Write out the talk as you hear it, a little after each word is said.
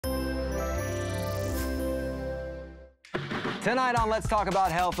Tonight on Let's Talk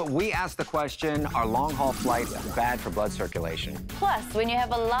About Health, we ask the question, are long-haul flights bad for blood circulation? Plus, when you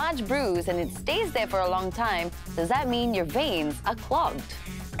have a large bruise and it stays there for a long time, does that mean your veins are clogged?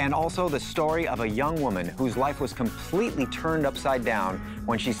 And also the story of a young woman whose life was completely turned upside down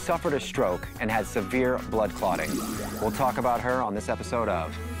when she suffered a stroke and had severe blood clotting. We'll talk about her on this episode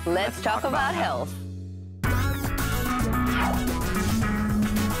of Let's Talk About Health.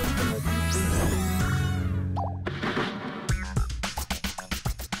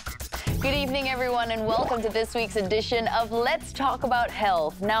 Good evening, everyone, and welcome to this week's edition of Let's Talk About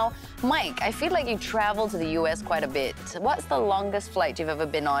Health. Now, Mike, I feel like you travel to the US quite a bit. What's the longest flight you've ever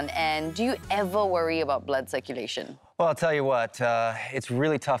been on, and do you ever worry about blood circulation? Well, I'll tell you what, it's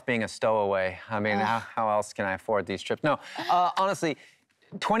really tough being a stowaway. I mean, how else can I afford these trips? No, honestly,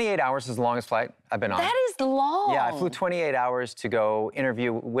 28 hours is the longest flight I've been on. That is long. Yeah, I flew 28 hours to go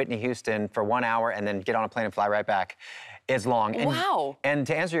interview Whitney Houston for 1 hour and then get on a plane and fly right back. It's long. And, wow. And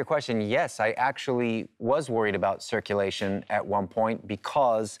to answer your question, yes, I actually was worried about circulation at one point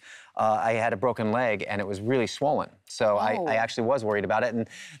because I had a broken leg and it was really swollen. So I actually was worried about it. And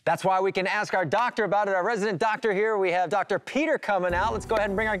that's why we can ask our doctor about it. Our resident doctor here, we have Dr. Peter coming out. Let's go ahead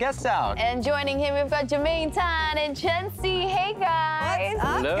and bring our guests out. And joining him, we've got Germaine and Chen. Hey, guys. What's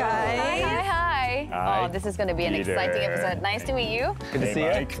up, Hello. guys? Hi. Hi. Oh, this is going to be an exciting episode. Nice to meet you. Good to see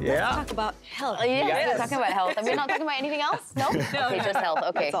Mike. you. Yeah. Talk about health. Yeah, we're talking about health. And we're not talking about anything else? No? Okay, just health.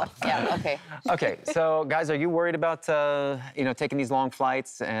 Okay. That's all. Yeah, okay. Okay, so guys, are you worried about, taking these long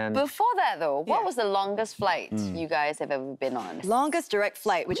flights? And Before that, though, what was the longest flight you guys have ever been on? Longest direct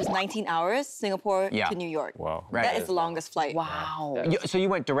flight, which is 19 hours, Singapore to New York. Wow. Right. That is the longest flight. Wow. So you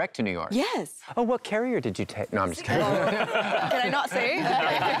went direct to New York? Yes. Oh, what carrier did you take? No, I'm just kidding. Can I not say?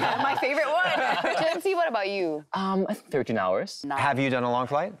 My favorite one. Chen, what about you? I think 13 hours. Have you done a long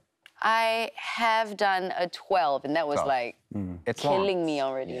flight? I have done a 12, and that was 12. like It's long. killing me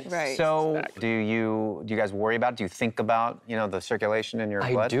already. Right. So do you guys worry about it? Do you think about, the circulation in your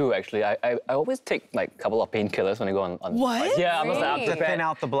I blood? do, actually. I always take, like, a couple of painkillers when I go on What? flights. Yeah, I'm just Really? like, To thin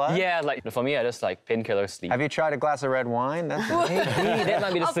out the blood? Yeah, like, for me, I just like painkillers, sleep. Have you tried a glass of red wine? That's Maybe that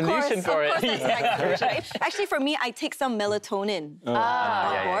might be the Of solution course, for of it. course that's right. Actually, for me, I take some melatonin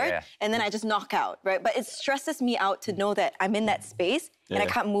on board, yeah. and then I just knock out, right? But it stresses me out to know that I'm in that space and I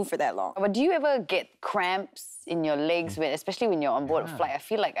can't move for that long. But do you ever get cramps in your legs, especially when you're on board a flight? I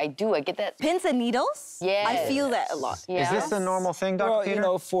feel like I do. I get that. Pins and needles? Yes. I feel that a lot. Yeah. Is this a normal thing, Dr. Peter?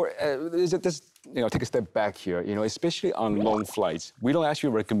 Take a step back here, especially on long flights, we don't actually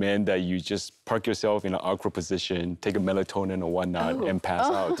recommend that you just park yourself in an awkward position, take a melatonin or whatnot, and pass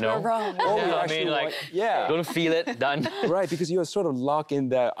out. No. Wrong. I mean, like, don't feel it, done. Right, because you're sort of locked in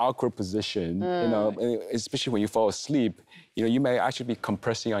that awkward position, especially when you fall asleep, you may actually be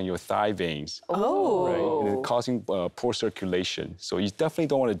compressing on your thigh veins. Oh. Right, and causing poor circulation. So you definitely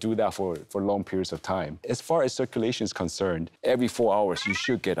don't want to do that for long periods of time. As far as circulation is concerned, every 4 hours you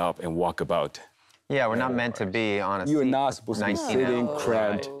should get up and walk about. Yeah, we're not meant to be on a You're seat not supposed to be 19 sitting hours.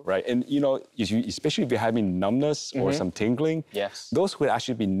 cramped, right? And especially if you're having numbness or some tingling, Yes. those would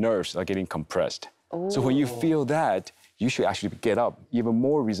actually be nerves that are getting compressed. So when you feel that, you should actually get up. Even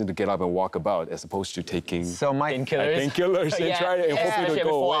more reason to get up and walk about as opposed to taking So Mike, painkillers and try to hope Especially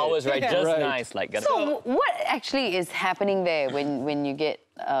it'll go 4 away. hours, right? Just Right. nice, like. So what actually is happening there when you get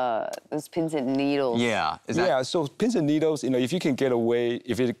those pins and needles? yeah, is that So pins and needles, if you can get away,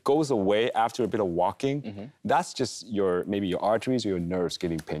 if it goes away after a bit of walking, that's just maybe your arteries or your nerves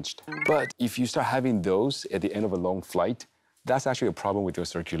getting pinched. But if you start having those at the end of a long flight, that's actually a problem with your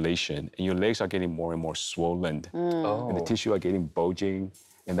circulation, and your legs are getting more and more swollen, and the tissue are getting bulging,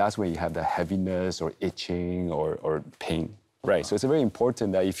 and that's when you have the heaviness or itching or pain. Right, so it's very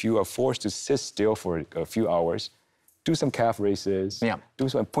important that if you are forced to sit still for a few hours, do some calf raises, do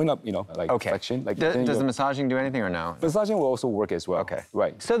some point up, flexion. Does the massaging do anything or no? Massaging will also work as well. Okay.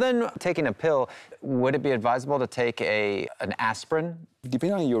 Right. So then taking a pill, would it be advisable to take an aspirin?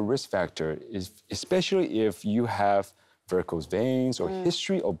 Depending on your risk factor, especially if you have varicose veins or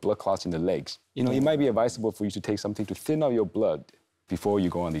history of blood clots in the legs, it might be advisable for you to take something to thin out your blood before you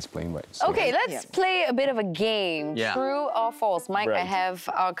go on these plane rides. Okay, let's play a bit of a game. Yeah. True or false? Mike, I Right. have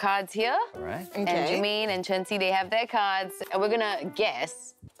our cards here. All right. And Germaine and Chen, they have their cards. And we're gonna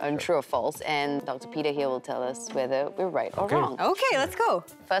guess on true or false. And Dr. Peter here will tell us whether we're right or wrong. Okay, let's go.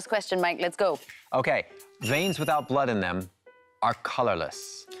 First question, Mike, let's go. Okay, veins without blood in them are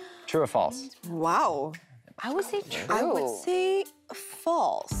colorless. True or false? Wow. I would say true. I would say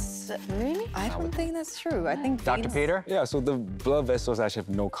false. Really? I don't think that's true. I think Dr. veins- Peter? Yeah, so the blood vessels actually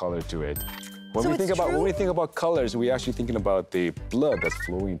have no color to it. When So we it's think about true? when we think about colors, we're actually thinking about the blood that's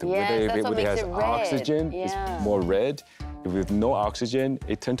flowing through. Yes, whether that's what it makes has it red. oxygen, Yeah. it's more red. With no oxygen,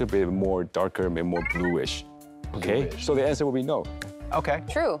 it tends to be more darker, maybe more bluish. Okay? So the answer will be no. Okay.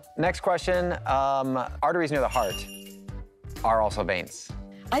 True. Next question. Arteries near the heart are also veins.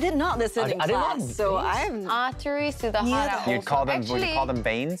 I did not listen in I did not- class, so I'm... Arteries to the heart are You'd also call them, would you actually, call them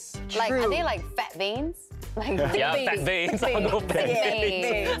veins? like, are True. they like fat veins? Like Yeah, fat veins. I'll go fat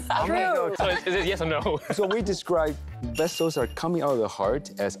veins. True. So is it yes or no? So we describe vessels are coming out of the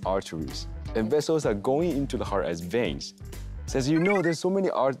heart as arteries, and vessels are going into the heart as veins. So as you know, there's so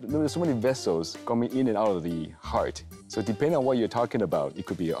many vessels coming in and out of the heart. So depending on what you're talking about, it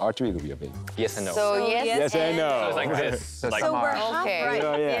could be an artery, it could be a vein. Yes and no. So yes, yes Yes and no. So it's like this. So like, So we're are. half Okay. right.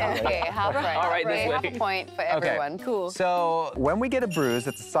 Yeah. Okay, half right. All right, this half way. a point for everyone. Cool. So when we get a bruise,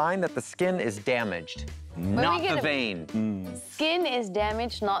 it's a sign that the skin is damaged, not get the a- vein. Skin is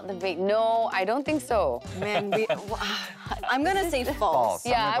damaged, not the vein. No, I don't think so. Man, I'm gonna say false.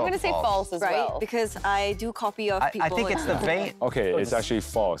 Yeah, I'm gonna say false as Right? well. Because I do copy of people. I think it's the vein. Okay, it's actually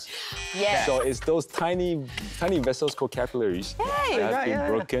false. Yes. So it's those tiny vessels called capillaries that have Right, been yeah.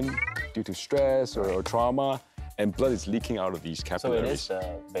 broken due to stress or trauma, and blood is leaking out of these so it capillaries. is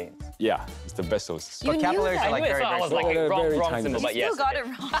veins. Yeah, it's the vessels. You But knew capillaries that. are like I knew it, very, so I very was small. like, They're wrong, very wrong tiny. symbol, You but yes. Still got it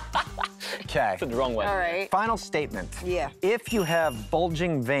wrong. Okay. It's the wrong one. All right. Final statement. Yeah. If you have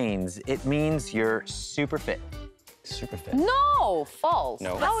bulging veins, it means you're super fit. Super fit. No, false.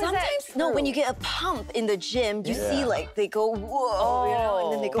 No. How is Sometimes, that no, when true? you get a pump in the gym, you see Yeah. like they go, whoa, you know,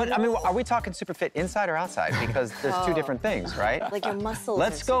 and then they go, But I mean, are we talking super fit inside or outside? Because there's two different things, right? like your muscles.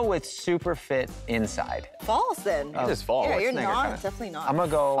 Let's are go with super fit inside. false then. It is false. Yeah, you're Nigga, not. kinda. Definitely not. I'm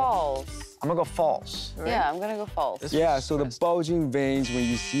gonna go. false. I'm gonna go false. Yeah, I'm gonna go false. Yeah, so the bulging veins, when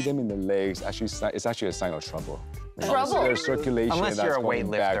you see them in the legs, it's actually a sign of trouble. Trouble? There's circulation. Unless that's you're a going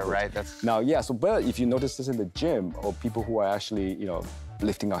weightlifter, backwards. right? That's- Now, yeah. So, but if you notice this in the gym, or people who are actually,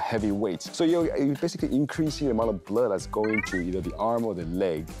 lifting out heavy weights, so you're basically increasing the amount of blood that's going to either the arm or the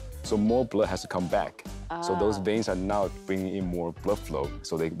leg. So more blood has to come back. So those veins are now bringing in more blood flow.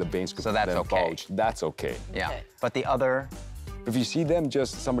 So the veins could So that's then okay. bulge. That's okay. Yeah. Okay. But the other, If you see them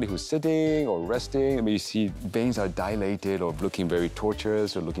just somebody who's sitting or resting, I mean, you see veins are dilated or looking very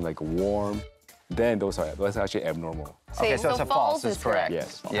tortuous or looking like warm, then that's actually abnormal. okay, so it's a false is correct.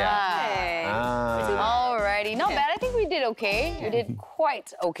 Yes. Yeah. Hey. Alrighty, not bad. I think we did okay. We did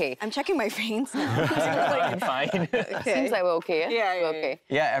quite okay. I'm checking my veins now. Fine, fine. Seems like we're okay. Yeah, We're yeah, okay.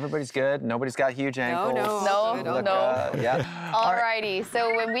 Yeah, everybody's good. Nobody's got huge ankles. No, Look, no. yeah. Alrighty,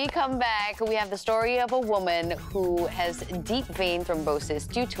 so when we come back, we have the story of a woman who has deep vein thrombosis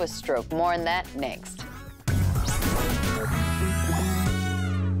due to a stroke. More on that next.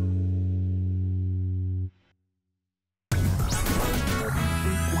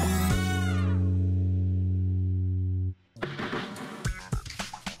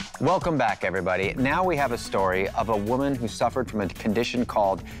 Welcome back, everybody. Now we have a story of a woman who suffered from a condition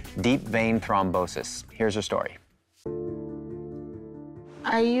called deep vein thrombosis. Here's her story.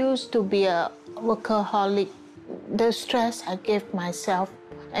 I used to be a workaholic. The stress I gave myself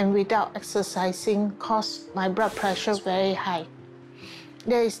and without exercising caused my blood pressure very high.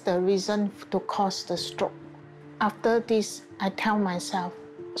 That is the reason to cause the stroke. After this, I tell myself,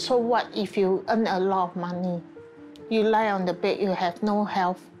 so what if you earn a lot of money? You lie on the bed, you have no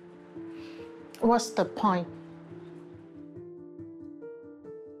health. What's the point?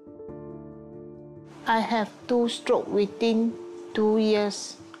 I have 2 strokes within 2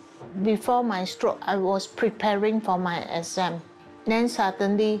 years. Before my stroke, I was preparing for my exam. Then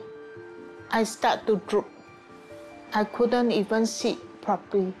suddenly, I start to droop. I couldn't even sit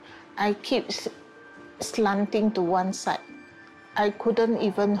properly. I keep slanting to one side. I couldn't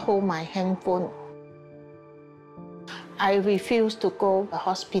even hold my handphone. I refused to go to the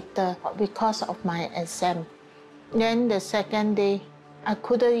hospital because of my exam. Then the second day, I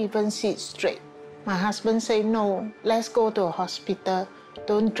couldn't even sit straight. My husband said, no, let's go to a hospital,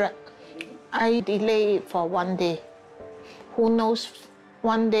 don't drag. I delayed it for 1 day. Who knows,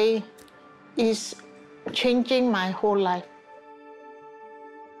 1 day is changing my whole life.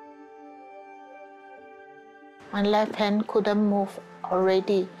 My left hand couldn't move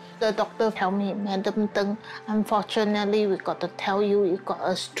already. The doctor told me, Madam Teng, unfortunately, we got to tell you got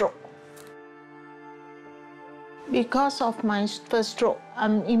a stroke. Because of my first stroke,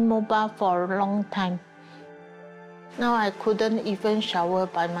 I'm immobile for a long time. Now I couldn't even shower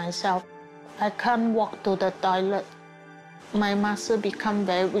by myself. I can't walk to the toilet. My muscle become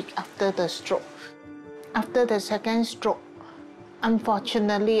very weak after the stroke. After the second stroke,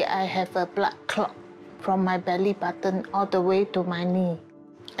 unfortunately, I have a blood clot from my belly button all the way to my knee.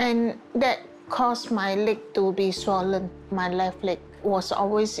 And that caused my leg to be swollen. My left leg was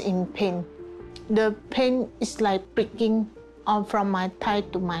always in pain. The pain is like pricking on from my thigh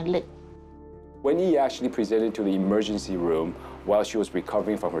to my leg. When he actually presented to the emergency room while she was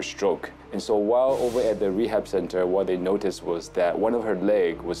recovering from her stroke. And so while over at the rehab center, what they noticed was that one of her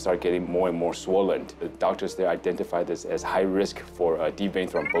legs would start getting more and more swollen. The doctors there identified this as high risk for deep vein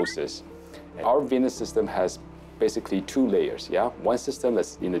thrombosis. And our venous system has basically two layers, yeah? One system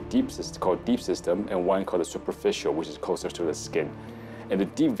that's in the deep system, called deep system, and one called the superficial, which is closer to the skin. And the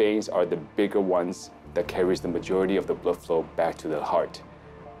deep veins are the bigger ones that carries the majority of the blood flow back to the heart.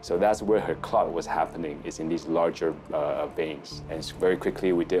 So that's where her clot was happening, is in these larger veins. And very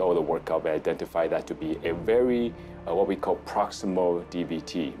quickly, we did all the workup and identified that to be a very, what we call proximal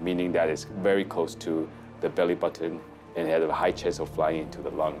DVT, meaning that it's very close to the belly button and had a high chance of flying into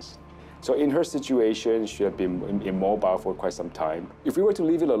the lungs. So in her situation, she had been immobile for quite some time. If we were to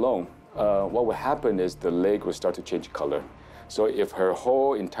leave it alone, what would happen is the leg would start to change color. So if her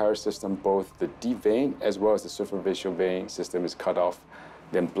whole entire system, both the deep vein as well as the superficial vein system is cut off,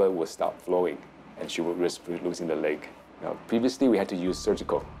 then blood will stop flowing and she would risk losing the leg. Now, previously, we had to use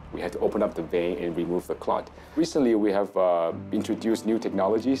surgical. We had to open up the vein and remove the clot. Recently, we have introduced new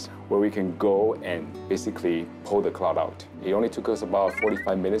technologies where we can go and basically pull the clot out. It only took us about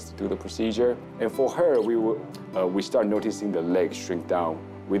 45 minutes to do the procedure. And for her, we started noticing the leg shrink down.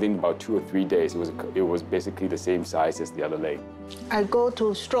 Within about 2 or 3 days, it was basically the same size as the other leg. I go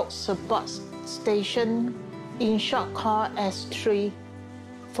to stroke support station, in short called S3,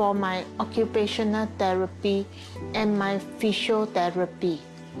 for my occupational therapy and my physiotherapy.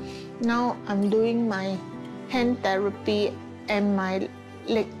 Now I'm doing my hand therapy and my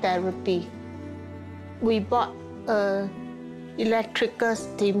leg therapy. We bought an electrical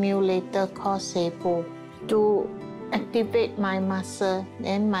stimulator called Sebo to activate my muscle,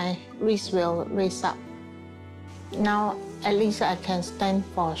 then my wrist will raise up. Now at least I can stand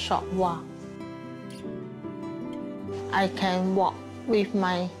for a short while. I can walk with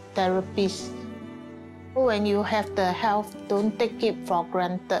my therapist. When you have the health, don't take it for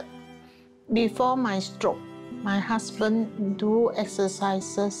granted. Before my stroke, my husband do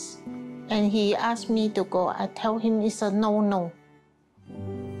exercises and he asked me to go. I tell him it's a no-no.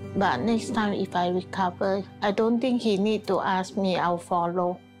 But next time if I recover, I don't think he need to ask me, I'll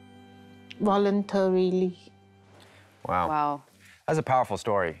follow voluntarily. Wow. Wow. That's a powerful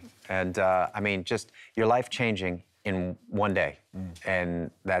story. And I mean, just your life changing in one day,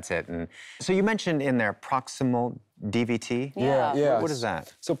 and that's it. And so you mentioned in there proximal DVT. Yeah. What is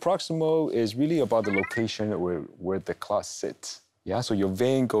that? So proximal is really about the location where the clot sits. Yeah, so your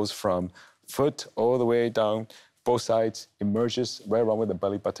vein goes from foot all the way down, both sides, emerges right around where the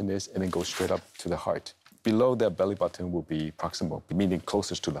belly button is, and then goes straight up to the heart. Below that belly button will be proximal, meaning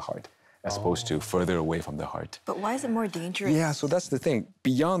closest to the heart, as opposed to further away from the heart. But why is it more dangerous? Yeah, so that's the thing.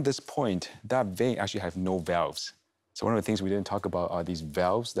 Beyond this point, that vein actually has no valves. So one of the things we didn't talk about are these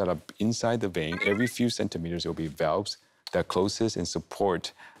valves that are inside the vein. Every few centimeters, there will be valves that closes and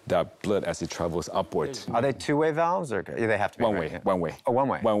support that blood as it travels upwards. Are they two-way valves, or they have to be One right? way, Yeah. one way. Oh, one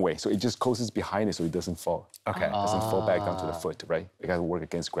way. One way. So it just closes behind it so it doesn't fall. Okay. It doesn't fall back down to the foot, right? It got to work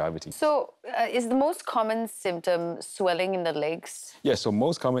against gravity. So is the most common symptom swelling in the legs? Yeah, so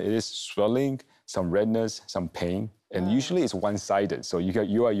most common it is swelling, some redness, some pain. And usually it's one-sided, so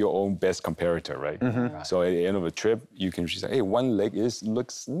you are your own best comparator, right? So at the end of a trip, you can say, hey, one leg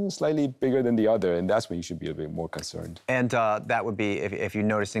looks slightly bigger than the other, and that's when you should be a bit more concerned. And that would be, if you're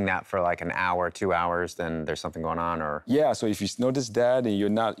noticing that for like an hour, 2 hours, then there's something going on, or? Yeah, so if you notice that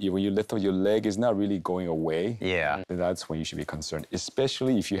and when you lift up your leg, it's not really going away, Yeah. then that's when you should be concerned,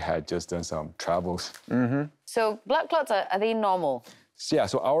 especially if you had just done some travels. So blood clots, are they normal? So, yeah,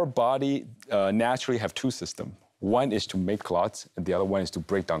 so our body naturally have two systems. One is to make clots, and the other one is to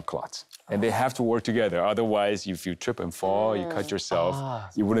break down clots. And they have to work together. Otherwise, if you trip and fall, you cut yourself,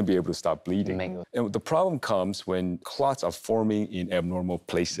 you wouldn't be able to stop bleeding. And the problem comes when clots are forming in abnormal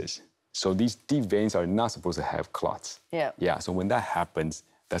places. So these deep veins are not supposed to have clots. Yeah. Yeah, so when that happens,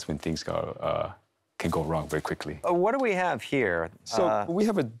 that's when things can go wrong very quickly. What do we have here? So we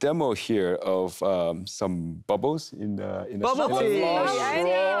have a demo here of some bubbles in the Bubble tea. I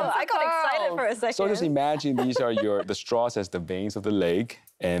know. I got excited for a second. So just imagine these are the straws as the veins of the leg,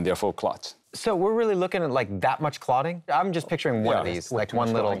 and they're full of clots. So we're really looking at like that much clotting? I'm just picturing one of Yeah. these, like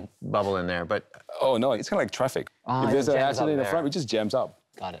one little bubble in there, but Oh no, it's kind of like traffic. If there's an accident in the front, it just jams up.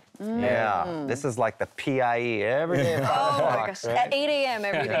 Got it. yeah, this is like the PIE every day. Oh my gosh. At 8 a.m.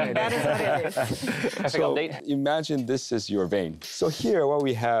 every day. That is what it is. Traffic update. Imagine this is your vein. So here, what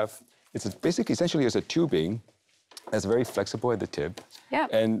we have, basically, essentially, it's a tubing that's very flexible at the tip. Yeah.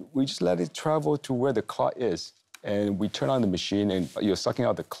 And we just let it travel to where the clot is. And we turn on the machine, and you're sucking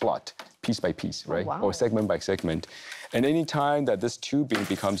out the clot. piece by piece, right? wow. Or segment by segment. And any time that this tubing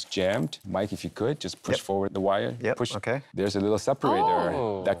becomes jammed, Mike, if you could, just push forward the wire. Yep, Push. okay. There's a little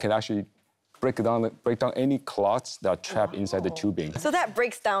separator that can actually break down any clots that are trapped inside the tubing. So that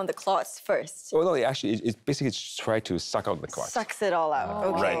breaks down the clots first. Well, no, it basically tries to suck out the clots. Sucks it all out.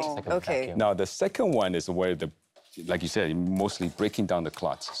 Okay. Right. Like a Okay. vacuum. Now, the second one is where like you said, mostly breaking down the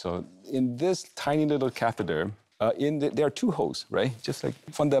clots. So in this tiny little catheter, there are two holes, right? Just like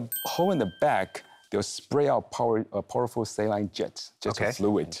from the hole in the back, they'll spray out powerful saline jets, just Okay. with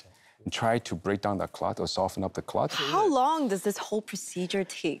fluid, and try to break down the clot or soften up the clot. How long does this whole procedure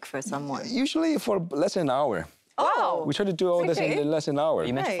take for someone? Usually for less than an hour. Oh. We try to do all this Okay. in less than an hour.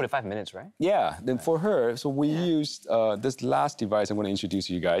 You mentioned Right. 45 minutes, right? Yeah, then for her, so we used this last device I'm going to introduce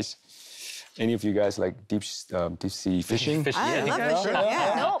you guys. Any of you guys like deep sea fishing? I love fishing,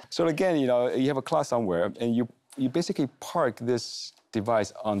 yeah. Nope. So again, you have a clot somewhere, and you basically park this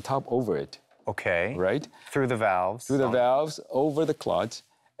device on top over it, Okay. right? Through the valves. Through the valves, over the clot.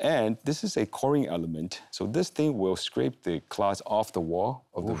 And this is a coring element. So this thing will scrape the clots off the wall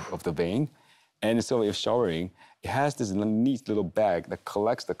of the vein. And so if showering, it has this neat little bag that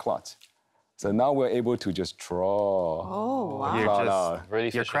collects the clots. So now we're able to just draw You're clot just, out. Really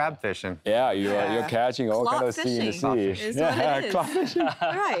you're fishing. crab fishing. Yeah, you're catching all Clot kind of sea in the fishing sea. is what it is. Clot fishing.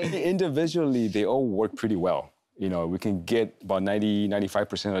 Right. Individually, they all work pretty well. We can get about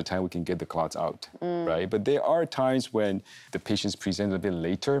 95% of the time we can get the clots out, right? But there are times when the patients present a bit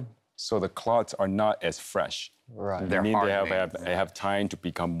later, so the clots are not as fresh. Right. They're They have time to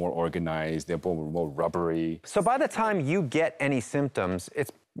become more organized. They're more rubbery. So by the time you get any symptoms,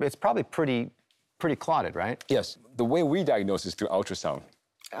 it's probably pretty clotted, right? Yes, the way we diagnose is through ultrasound.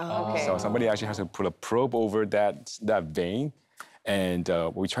 Okay. So somebody actually has to put a probe over that vein, and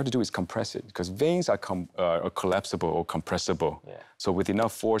what we try to do is compress it, because veins are collapsible or compressible. Yeah. So with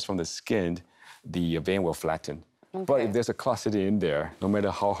enough force from the skin, the vein will flatten. But if there's a clot sitting in there, no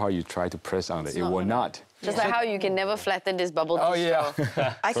matter how hard you try to press on it, it will not. Just like how you can never flatten this bubble tea Oh, yeah.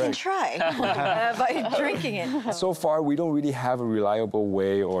 straw. I can try by drinking it. So far, we don't really have a reliable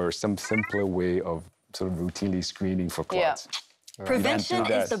way or some simpler way of sort of routinely screening for clots. Prevention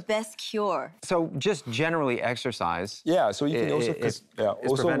that. is the best cure. So just generally exercise. Yeah, so you can also, It's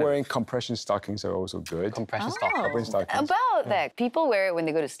also preventative. wearing compression stockings are also good. Compression Compression stockings. About that, people wear it when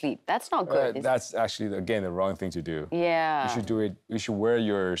they go to sleep. That's not good. is it? That's actually, again, the wrong thing to do. Yeah. You should do it, you should wear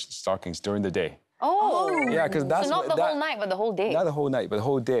your stockings during the day. Oh. Yeah, because that's So not the whole night, but the whole day. Not the whole night, but the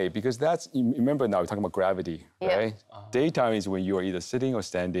whole day, because remember now, we're talking about gravity, Yeah. right? Daytime is when you are either sitting or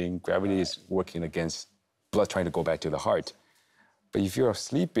standing, gravity is working against blood trying to go back to the heart. But if you're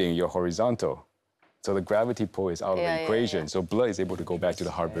sleeping, you're horizontal. So the gravity pull is out of the equation. So blood is able to go back to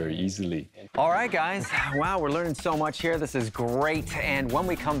the heart very easily. All right, guys. Wow, we're learning so much here. This is great. And when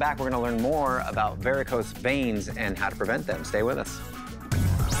we come back, we're going to learn more about varicose veins and how to prevent them. Stay with us.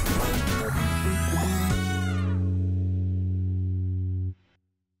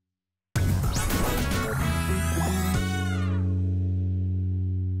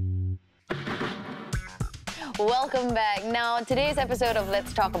 Welcome back. Now, today's episode of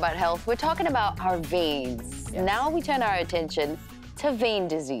Let's Talk About Health, we're talking about our veins. Now we turn our attention to vein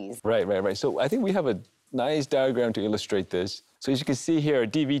disease. Right. So I think we have a nice diagram to illustrate this. So as you can see here,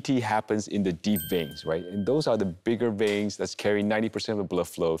 DVT happens in the deep veins, right? And those are the bigger veins that's carrying 90% of the blood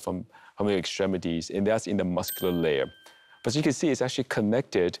flow from the extremities, and that's in the muscular layer. But you can see it's actually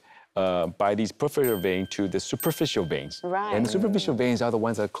connected by these peripheral veins to the superficial veins. Right. And the superficial veins are the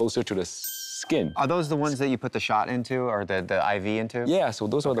ones that are closer to the skin. Are those the ones that you put the shot into or the IV into? Yeah, so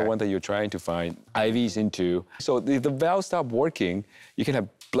those are the ones that you're trying to find IVs into. So if the valves stop working, you can have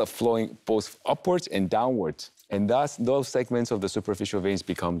blood flowing both upwards and downwards. And those segments of the superficial veins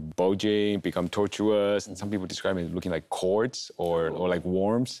become bulging, become tortuous, and some people describe it as looking like cords or like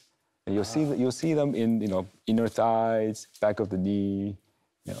worms. And you'll see them in inner thighs, back of the knee.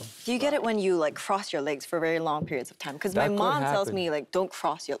 Do you get it when you like cross your legs for very long periods of time? Because my That could mom tells happen. me like, don't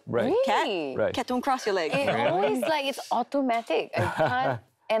cross your Right. Really? Right. Cat, don't cross your legs. It always like it's automatic. I can't,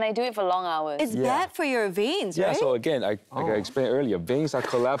 and I do it for long hours. It's bad for your veins, Yeah, right? so again, like I explained earlier, veins are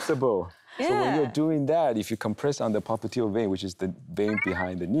collapsible. So when Yeah. you're doing that, if you compress on the popliteal vein, which is the vein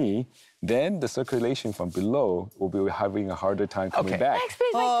behind the knee, then the circulation from below will be having a harder time coming back. That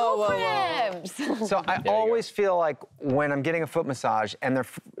explains my toe cramps. So I always feel like when I'm getting a foot massage and they're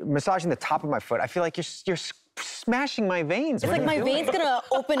massaging the top of my foot, I feel like you're smashing my veins. It's like my veins gonna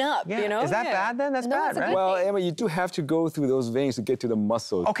open up, Yeah. you know? Is that bad then? That's bad, it's a right? good Well, Emma, you do have to go through those veins to get to the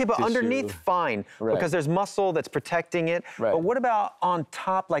muscle. Okay, but tissue. underneath, fine, Right. because there's muscle that's protecting it. Right. But what about on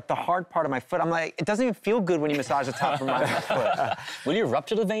top, like the hard part of my foot? I'm like, it doesn't even feel good when you massage the top of my foot. Will you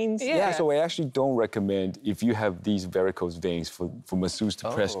rupture the veins? Yeah, so I actually don't recommend if you have these varicose veins for masseuse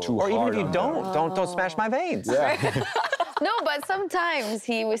to press too Or hard. even if you on don't smash my veins. them. Yeah. No, but sometimes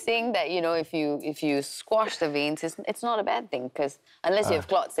he was saying that, you know, if you squash the veins, it's not a bad thing, because unless you have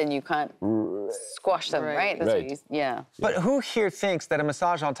clots, then you can't squash them, right? That's Right. what yeah. But who here thinks that a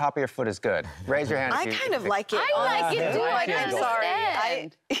massage on top of your foot is good? Raise your hand. I if you- kind of like it. I like it too. I can I'm sorry.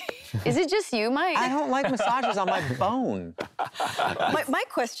 understand. Is it just you, Mike? I don't like massages on my bone. My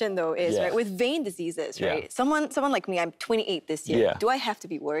question though is, Yeah. right, with vein diseases, Yeah. right? Someone like me, I'm 28 this year. Yeah. Do I have to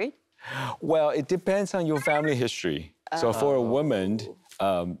be worried? Well, it depends on your family history. So for a woman,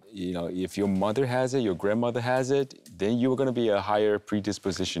 you know, if your mother has it, your grandmother has it, then you're going to be a higher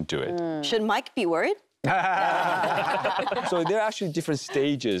predisposition to it. Should Mike be worried? So there are actually different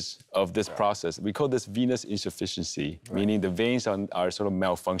stages of this process. We call this venous insufficiency, meaning the veins are sort of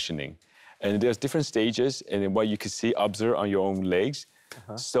malfunctioning. And there's different stages, and then what you can see, observe on your own legs.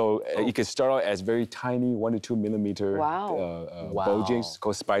 So it can start out as very tiny 1 to 2 millimeter bulgings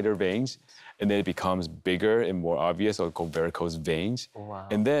called spider veins, and then it becomes bigger and more obvious, or called varicose veins.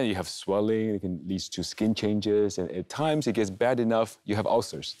 And then you have swelling, it can lead to skin changes, and at times it gets bad enough, you have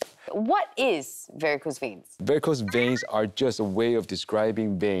ulcers. What is varicose veins? Varicose veins are just a way of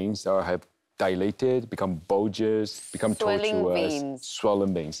describing veins that have dilated, become bulges, become Swelling tortuous, veins.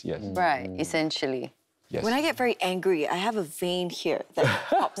 swollen veins, yes. Right, essentially. Yes. When I get very angry, I have a vein here that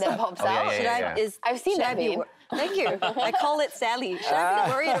pops That up. pops yeah, out. yeah, Should yeah. I? I've seen should that I be vein. Thank you. I call it Sally. Should I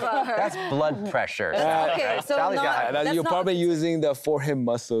be worried about her? That's blood pressure. Okay, so Sally's got it. that's You're not probably using the forehead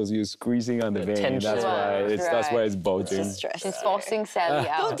muscles, you're squeezing on the vein. tension. That's why it's bulging. just stress. She's forcing Sally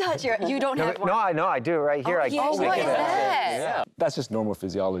out. Don't touch your. You don't have one. No, I know, I do right here. Oh, I yeah, Oh, yeah, what stick is it out. that? Yeah. That's just normal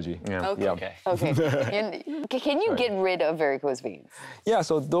physiology. Yeah. Okay. Yeah. Okay. Can you get rid of varicose veins? Yeah,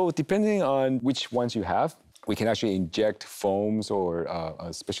 so though depending on which ones you have, we can actually inject foams or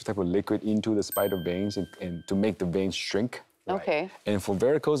a special type of liquid into the spider veins and to make the veins shrink. Okay. And for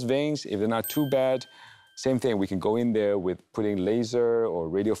varicose veins, if they're not too bad, same thing, we can go in there with putting laser or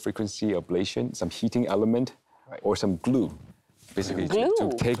radio frequency ablation, some heating element, or some glue, basically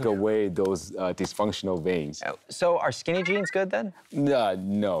to take away those dysfunctional veins. So are skinny jeans good then?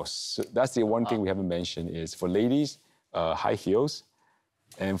 No, so that's the one thing we haven't mentioned is for ladies, high heels,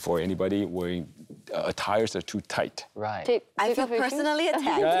 and for anybody wearing attires that are too tight. Right. I feel personally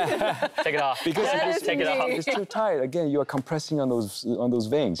attacked. Take it off. Because take it off. it's too tight. Again, you are compressing on those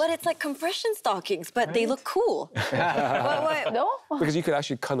veins. But it's like compression stockings, but they look cool. What? No? Because you could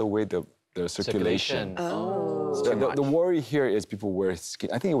actually cut away the circulation. Oh. The worry here is people wear skin.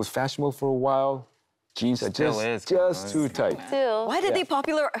 I think it was fashionable for a while. Jeans are Still is, just too tight. Still. Why did they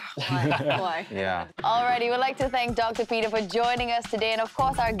popular? Why? Yeah. Alrighty, we'd like to thank Dr. Peter for joining us today, and of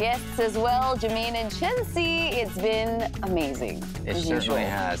course our guests as well, Germaine and Chen. It's been amazing. It as certainly usual.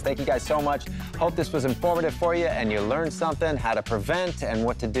 has. Thank you guys so much. Hope this was informative for you and you learned something, how to prevent and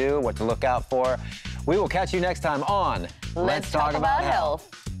what to do, what to look out for. We will catch you next time on Let's talk about health.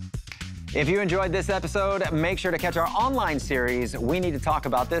 If you enjoyed this episode, make sure to catch our online series, We Need to Talk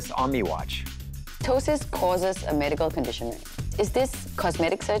About This, on MeWatch. Ptosis causes a medical condition, right? Is this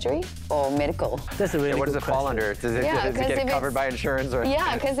cosmetic surgery or medical? That's a really What does good it fall question. under? Does it, Yeah, does it 'cause get if covered it's- by insurance? Or?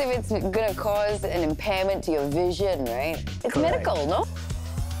 Yeah, because if it's gonna cause an impairment to your vision, right? It's medical, no?